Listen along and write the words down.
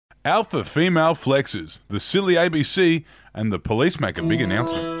Alpha female flexes, the silly ABC, and the police make a big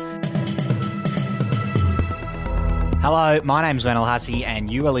announcement. Hello, my name's Wendell Hussey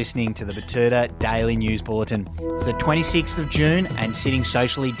and you are listening to the Batuta Daily News Bulletin. It's the 26th of June and sitting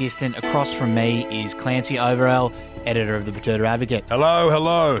socially distant across from me is Clancy Overell, editor of the Batuta Advocate.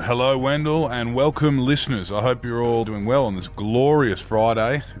 Hello, Wendell, and welcome listeners. I hope you're all doing well on this glorious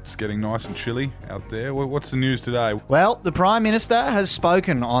Friday. It's getting nice and chilly out there. What's the news today? Well, the Prime Minister has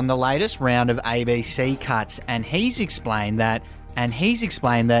spoken on the latest round of ABC cuts and he's explained that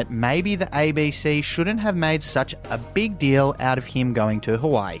maybe the ABC shouldn't have made such a big deal out of him going to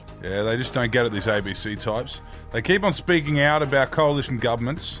Hawaii. Yeah, they just don't get it, these ABC types. They keep on speaking out about coalition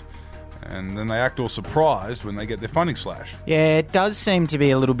governments, and then they act all surprised when they get their funding slashed. Yeah, it does seem to be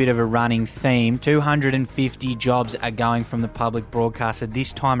a little bit of a running theme. 250 jobs are going from the public broadcaster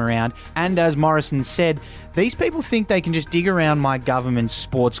this time around. And as Morrison said, these people think they can just dig around my government's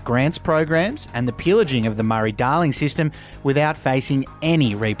sports grants programs and the pillaging of the Murray-Darling system without facing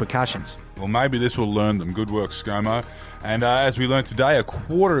any repercussions. Well, maybe this will learn them. Good work, ScoMo. And as we learned today, a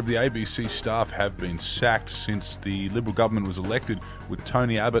quarter of the ABC staff have been sacked since the Liberal government was elected, with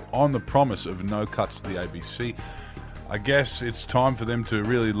Tony Abbott on the promise of no cuts to the ABC. I guess it's time for them to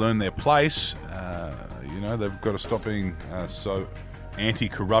really learn their place. They've got to stop being so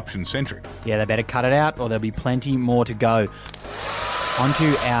anti-corruption centric. Yeah, they better cut it out or there'll be plenty more to go. On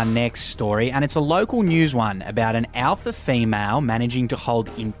to our next story, and it's a local news one about an alpha female managing to hold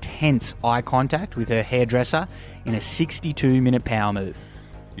intense eye contact with her hairdresser in a 62-minute power move.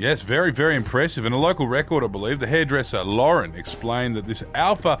 Yes, very, very impressive. In a local record, I believe, the hairdresser Lauren explained that this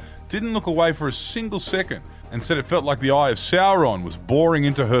alpha didn't look away for a single second and said it felt like the eye of Sauron was boring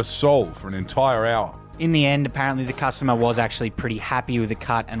into her soul for an entire hour. In the end, apparently the customer was actually pretty happy with the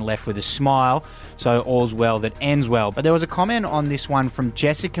cut and left with a smile, so all's well that ends well. But there was a comment on this one from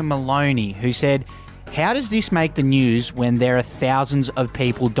Jessica Maloney who said, "How does this make the news when there are thousands of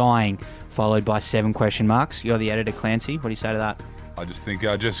people dying?" Followed by 7 question marks. You're the editor, Clancy. What do you say to that? I just think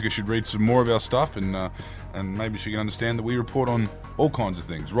Jessica should read some more of our stuff and maybe she can understand that we report on all kinds of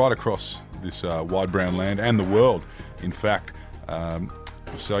things right across this wide brown land and the world, in fact.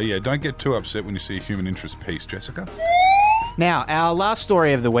 So, yeah, don't get too upset when you see a human interest piece, Jessica. Now, our last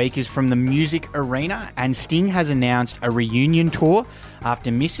story of the week is from the music arena, and Sting has announced a reunion tour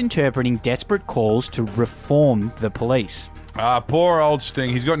after misinterpreting desperate calls to reform the police. Poor old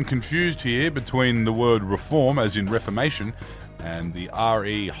Sting. He's gotten confused here between the word reform, as in reformation, and the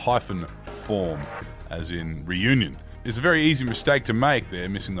RE-form, as in reunion. It's a very easy mistake to make there,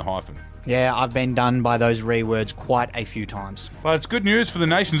 missing the hyphen. Yeah, I've been done by those rewords quite a few times. But it's good news for the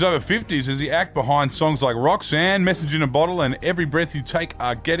nation's over 50s as the act behind songs like Roxanne, Message in a Bottle and Every Breath You Take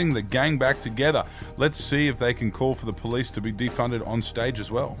are getting the gang back together. Let's see if they can call for the police to be defunded on stage as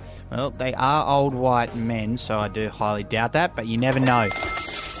well. Well, they are old white men, so I do highly doubt that, but you never know.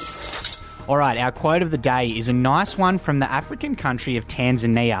 All right, our quote of the day is a nice one from the African country of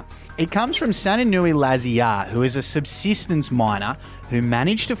Tanzania. It comes from Sananui Lazia, who is a subsistence miner who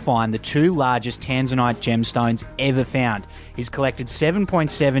managed to find the 2 largest Tanzanite gemstones ever found. He's collected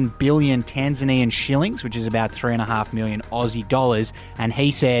 7.7 billion Tanzanian shillings, which is about 3.5 million Aussie dollars, and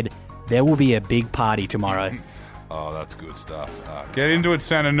he said, "There will be a big party tomorrow." Oh, that's good stuff. Get into it,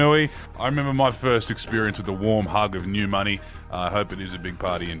 Sananui. I remember my first experience with the warm hug of new money. I hope it is a big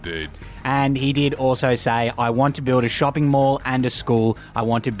party indeed. And he did also say, "I want to build a shopping mall and a school. I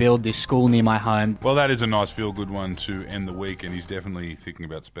want to build this school near my home." Well, that is a nice feel-good one to end the week, and he's definitely thinking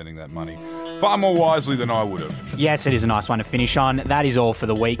about spending that money far more wisely than I would have. Yes, it is a nice one to finish on. That is all for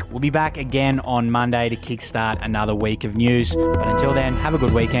the week. We'll be back again on Monday to kickstart another week of news. But until then, have a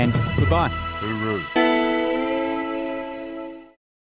good weekend. Goodbye.